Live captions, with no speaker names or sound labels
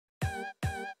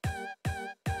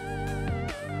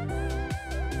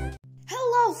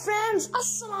Hello friends,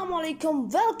 Assalam-o-Alaikum.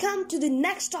 Welcome to the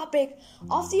next topic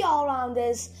of the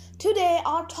All-Rounders. Today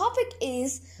our topic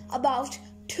is about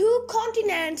two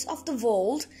continents of the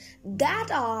world that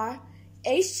are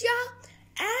Asia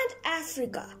and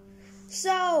Africa.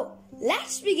 So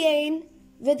let's begin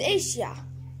with Asia.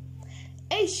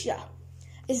 Asia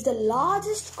is the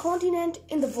largest continent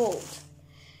in the world.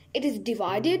 It is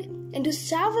divided into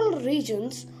several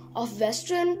regions of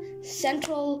Western,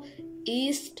 Central,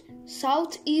 East,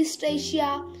 Southeast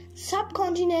Asia,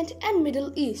 subcontinent and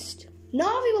Middle East.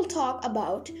 Now we will talk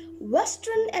about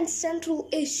Western and Central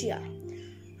Asia.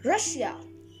 Russia.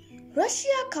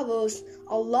 Russia covers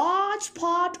a large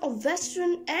part of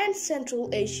Western and Central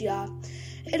Asia.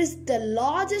 It is the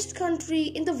largest country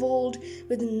in the world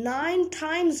with 9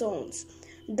 time zones.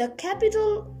 The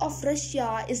capital of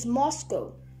Russia is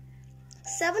Moscow.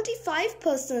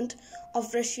 75%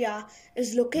 of Russia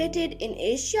is located in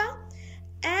Asia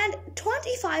and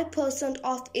 25%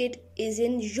 of it is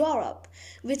in Europe,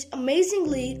 which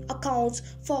amazingly accounts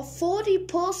for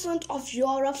 40% of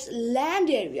Europe's land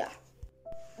area.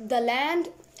 The land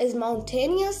is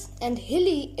mountainous and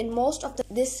hilly in most of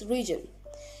this region.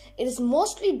 It is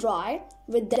mostly dry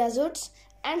with deserts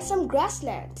and some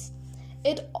grasslands.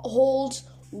 It holds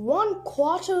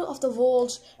 1/4 of the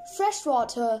world's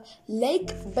freshwater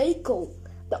Lake Baikal,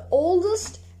 the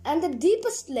oldest and the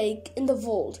deepest lake in the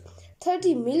world,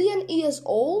 30 million years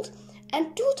old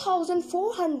and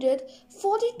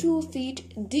 2,442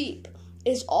 feet deep,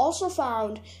 is also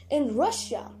found in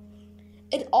Russia.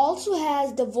 It also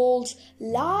has the world's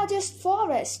largest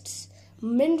forests,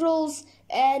 minerals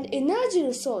and energy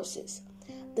resources.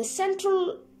 The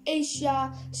Central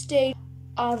Asia states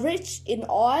are rich in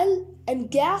oil and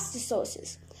gas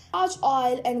resources, large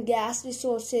oil and gas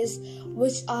resources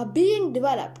which are being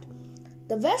developed.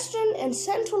 The Western and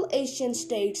Central Asian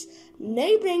states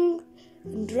neighboring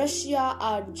Russia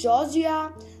are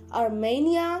Georgia,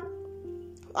 Armenia,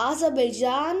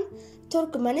 Azerbaijan,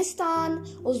 Turkmenistan,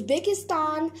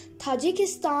 Uzbekistan,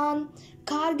 Tajikistan,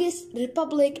 Kyrgyz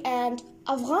Republic and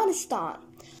Afghanistan.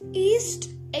 East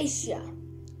Asia.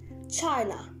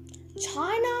 China.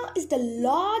 China is the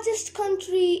largest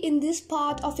country in this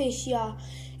part of Asia.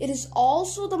 It is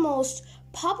also the most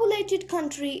populated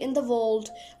country in the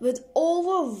world with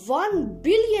over 1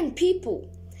 billion people.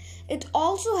 It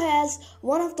also has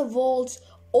one of the world's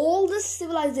oldest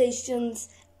civilizations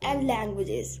and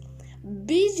languages.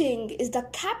 Beijing is the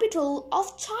capital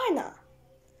of China.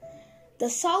 The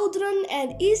southern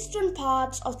and eastern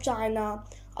parts of China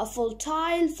are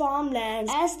fertile farmlands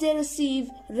as they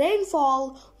receive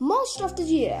rainfall most of the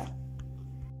year.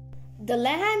 The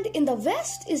land in the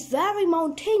west is very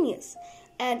mountainous,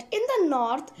 and in the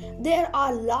north there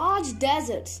are large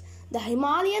deserts. The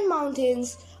Himalayan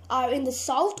mountains are in the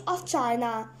south of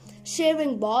China,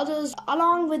 sharing borders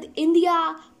along with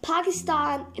India,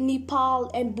 Pakistan, Nepal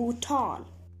and Bhutan.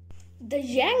 The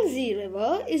Yangtze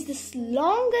River is the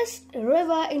longest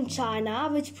river in China,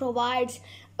 which provides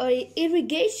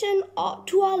irrigation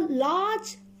to a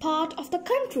large part of the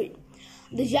country.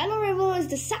 The Yellow River is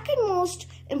the second most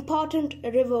important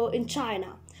river in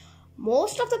China.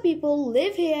 Most of the people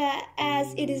live here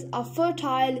as it is a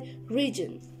fertile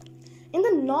region. In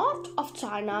the north of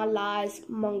China lies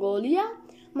Mongolia.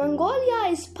 Mongolia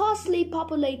is sparsely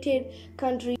populated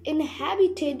country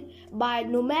inhabited by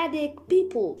nomadic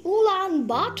people.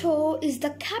 Ulaanbaatar is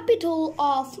the capital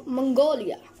of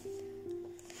Mongolia.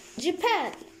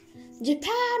 Japan.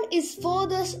 Japan is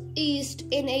furthest east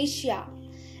in Asia.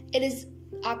 It is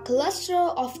a cluster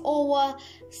of over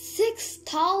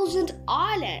 6,000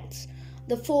 islands.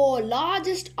 The 4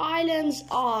 largest islands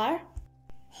are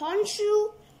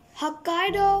Honshu,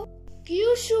 Hokkaido,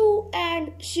 Kyushu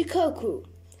and Shikoku,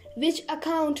 which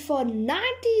account for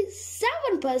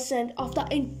 97% of the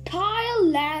entire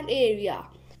land area.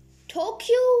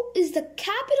 Tokyo is the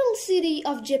capital city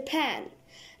of Japan.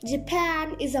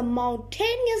 Japan is a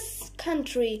mountainous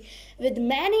country with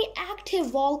many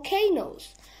active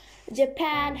volcanoes.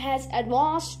 Japan has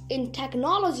advanced in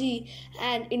technology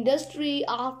and industry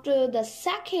after the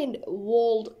Second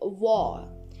World War.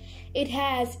 It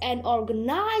has an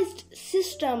organized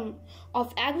system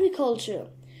of agriculture.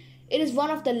 It is one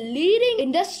of the leading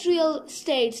industrial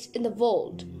states in the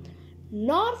world.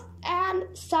 North and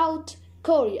South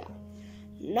Korea.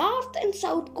 North and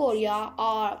South Korea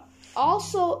are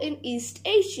also in East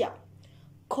Asia.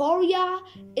 Korea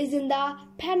is in the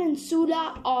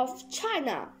peninsula of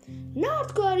China.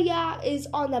 North Korea is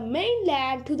on the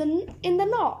mainland in the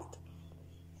north.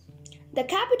 The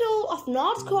capital of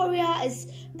North Korea is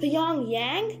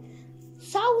Pyongyang.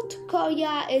 South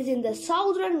Korea is in the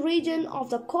southern region of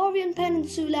the Korean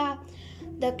peninsula.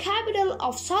 The capital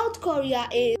of South Korea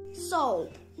is Seoul.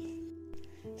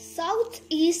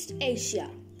 Southeast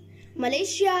Asia: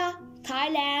 Malaysia,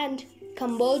 Thailand,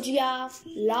 Cambodia,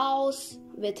 Laos,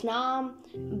 Vietnam,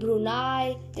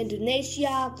 Brunei,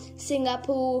 Indonesia,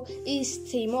 Singapore,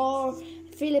 East Timor,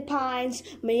 Philippines,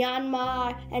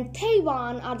 Myanmar, and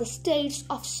Taiwan are the states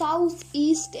of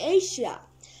Southeast Asia.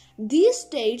 These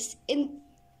states in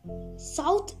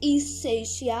Southeast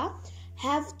Asia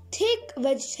have thick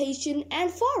vegetation and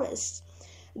forests.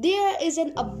 There is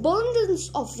an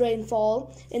abundance of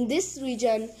rainfall in this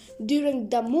region during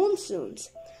the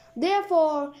monsoons.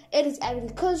 Therefore, it is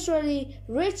agriculturally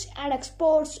rich and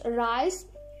exports rice,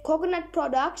 coconut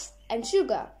products, and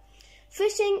sugar.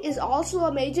 Fishing is also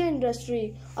a major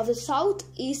industry of the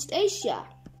Southeast Asia.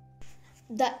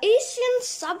 The Asian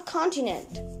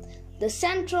subcontinent. The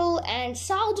central and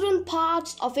southern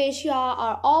parts of Asia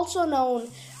are also known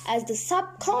as the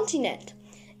subcontinent.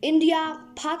 India,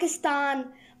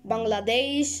 Pakistan,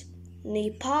 Bangladesh,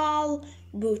 Nepal,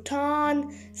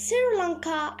 Bhutan, Sri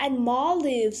Lanka, and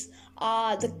Maldives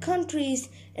are the countries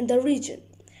in the region.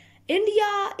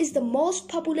 India is the most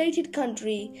populated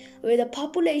country with a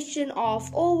population of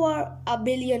over 1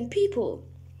 billion people.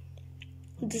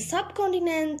 The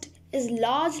subcontinent is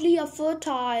largely a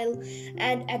fertile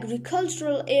and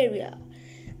agricultural area.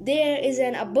 There is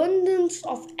an abundance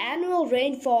of annual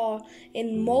rainfall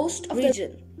in most of the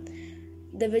region.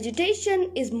 The vegetation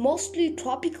is mostly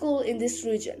tropical in this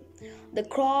region. The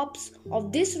crops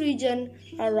of this region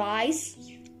are rice,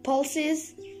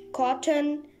 pulses,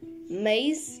 cotton,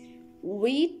 maize,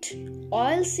 wheat,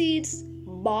 oilseeds,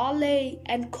 barley,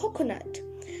 and coconut.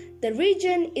 The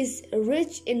region is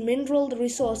rich in mineral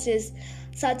resources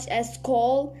such as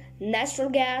coal, natural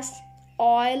gas,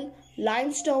 oil,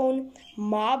 limestone,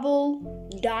 marble,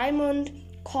 diamond,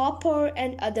 copper,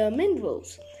 and other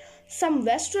minerals. Some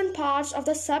western parts of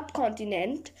the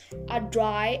subcontinent are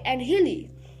dry and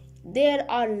hilly. There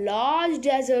are large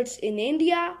deserts in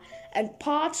India and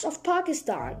parts of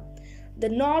Pakistan. The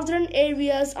northern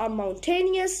areas are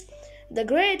mountainous. The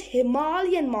great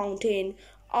Himalayan mountains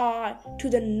are to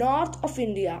the north of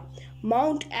India.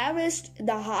 Mount Everest,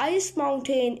 the highest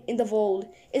mountain in the world,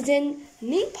 is in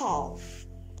Nepal.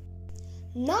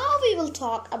 Now we will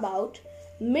talk about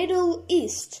Middle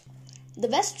East. The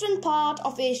western part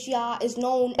of Asia is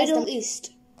known as the Middle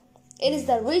East. It is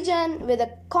the region where the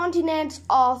continents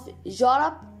of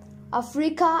Europe,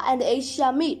 Africa, and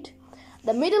Asia meet.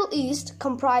 The Middle East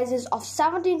comprises of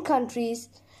 17 countries,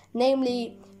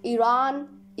 namely Iran,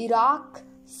 Iraq,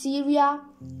 Syria,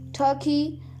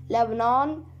 Turkey,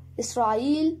 Lebanon,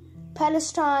 Israel,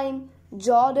 Palestine,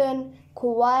 Jordan,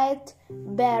 Kuwait,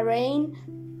 Bahrain,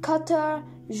 Qatar,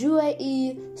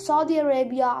 UAE, Saudi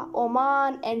Arabia,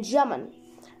 Oman, and Yemen.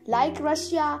 Like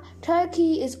Russia,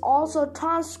 Turkey is also a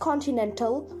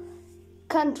transcontinental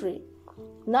country.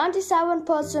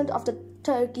 97% of the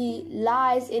Turkey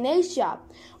lies in Asia,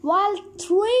 while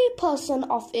 3%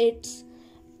 of its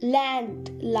land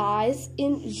lies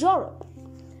in Europe.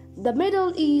 The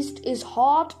Middle East is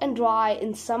hot and dry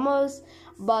in summers,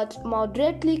 but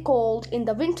moderately cold in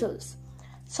the winters.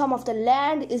 Some of the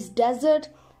land is desert.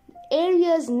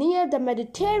 Areas near the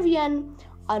Mediterranean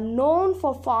are known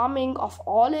for farming of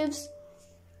olives,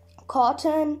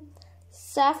 cotton,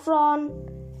 saffron,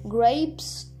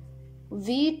 grapes,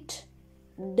 wheat,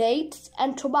 dates,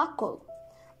 and tobacco.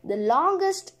 The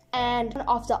longest and one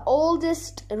of the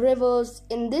oldest rivers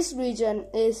in this region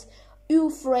is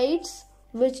Euphrates,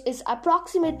 which is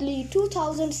approximately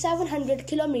 2,700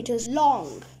 kilometers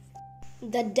long.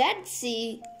 The Dead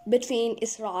Sea between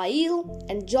Israel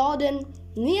and Jordan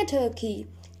near Turkey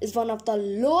is one of the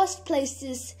lowest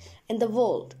places in the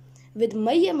world, with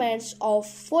measurements of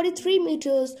 43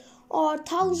 meters or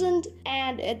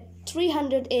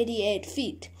 1,388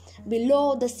 feet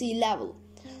below the sea level.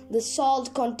 The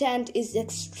salt content is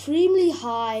extremely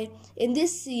high in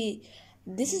this sea.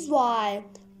 This is why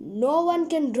no one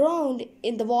can drown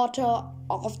in the water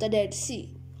of the Dead Sea.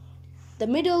 The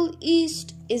Middle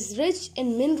East is rich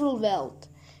in mineral wealth.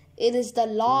 It is the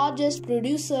largest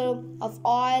producer of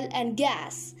oil and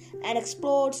gas and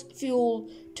exports fuel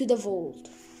to the world.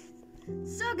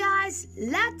 So guys,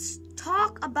 let's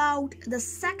talk about the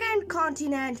second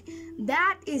continent,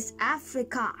 that is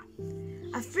Africa.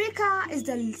 Africa is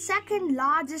the second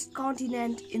largest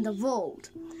continent in the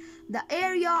world. The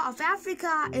area of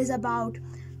Africa is about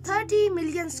 30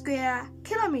 million square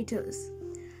kilometers.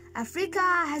 Africa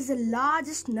has the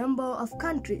largest number of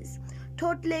countries,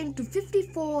 totaling to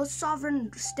 54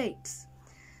 sovereign states.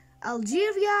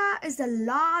 Algeria is the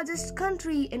largest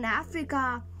country in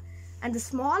Africa, and the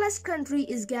smallest country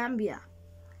is Gambia.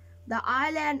 The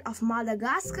island of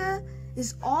Madagascar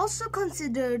is also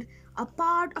considered a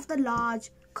part of the large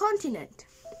continent.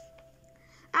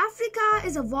 Africa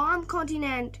is a warm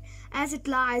continent as it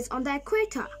lies on the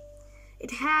equator.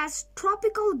 It has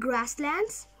tropical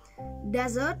grasslands,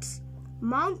 deserts,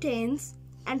 mountains,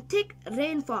 and thick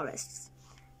rainforests.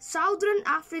 Southern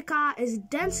Africa is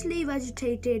densely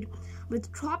vegetated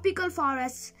with tropical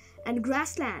forests and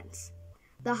grasslands.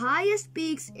 The highest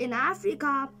peaks in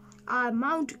Africa are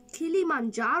Mount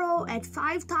Kilimanjaro at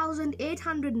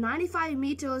 5,895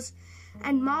 meters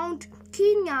and Mount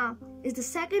Kenya is the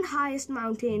second highest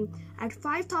mountain at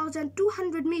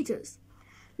 5,200 meters.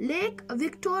 Lake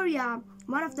Victoria,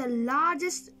 one of the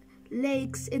largest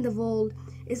lakes in the world,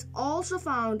 is also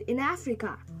found in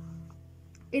Africa.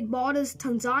 It borders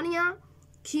Tanzania,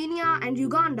 Kenya, and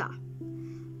Uganda.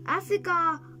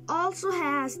 Africa also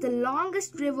has the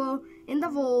longest river in the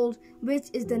world, which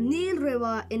is the Nile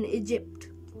River in Egypt.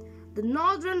 The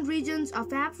northern regions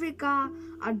of Africa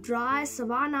are dry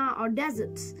savanna or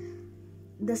deserts.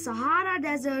 The Sahara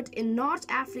Desert in North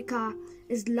Africa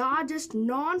is the largest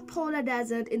non-polar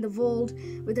desert in the world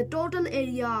with a total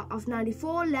area of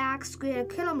 94 lakh square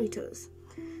kilometers.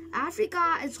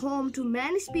 Africa is home to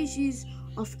many species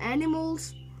of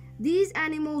animals. These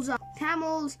animals are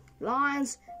camels,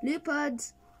 lions,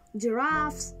 leopards,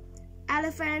 giraffes,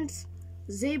 elephants,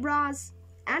 zebras,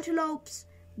 antelopes,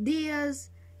 deers,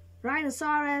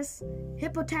 rhinoceros,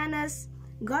 hippopotamus,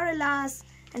 gorillas,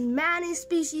 and many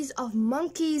species of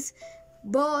monkeys,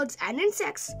 birds, and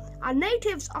insects are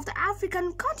natives of the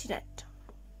African continent.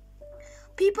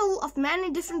 People of many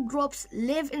different groups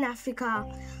live in Africa.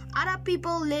 Other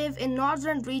people live in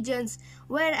northern regions,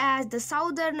 whereas the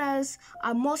southerners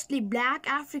are mostly black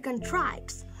African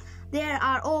tribes. There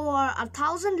are over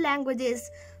 1,000 languages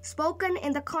spoken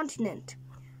in the continent.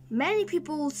 Many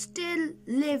people still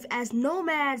live as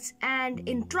nomads and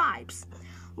in tribes,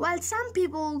 while some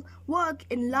people work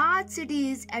in large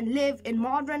cities and live in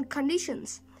modern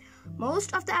conditions.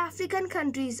 Most of the African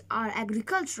countries are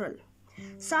agricultural.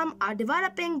 Some are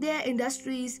developing their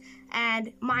industries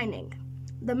and mining.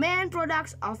 The main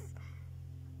products of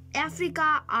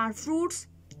Africa are fruits,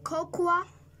 cocoa,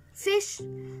 fish,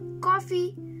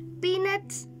 coffee,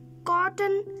 peanuts,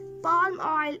 cotton, palm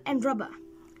oil, and rubber.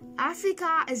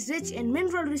 Africa is rich in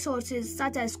mineral resources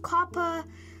such as copper,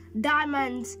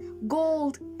 diamonds,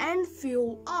 gold, and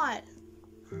fuel oil.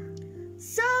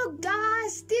 So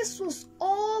guys, this was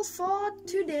all for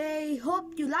today.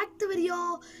 Hope you liked the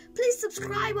video. Please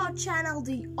subscribe our channel,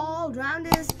 The All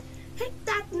Rounders. Hit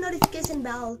that notification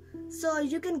bell so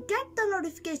you can get the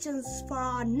notifications for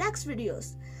our next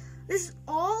videos. This is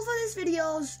all for this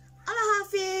videos. Allah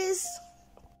Hafiz.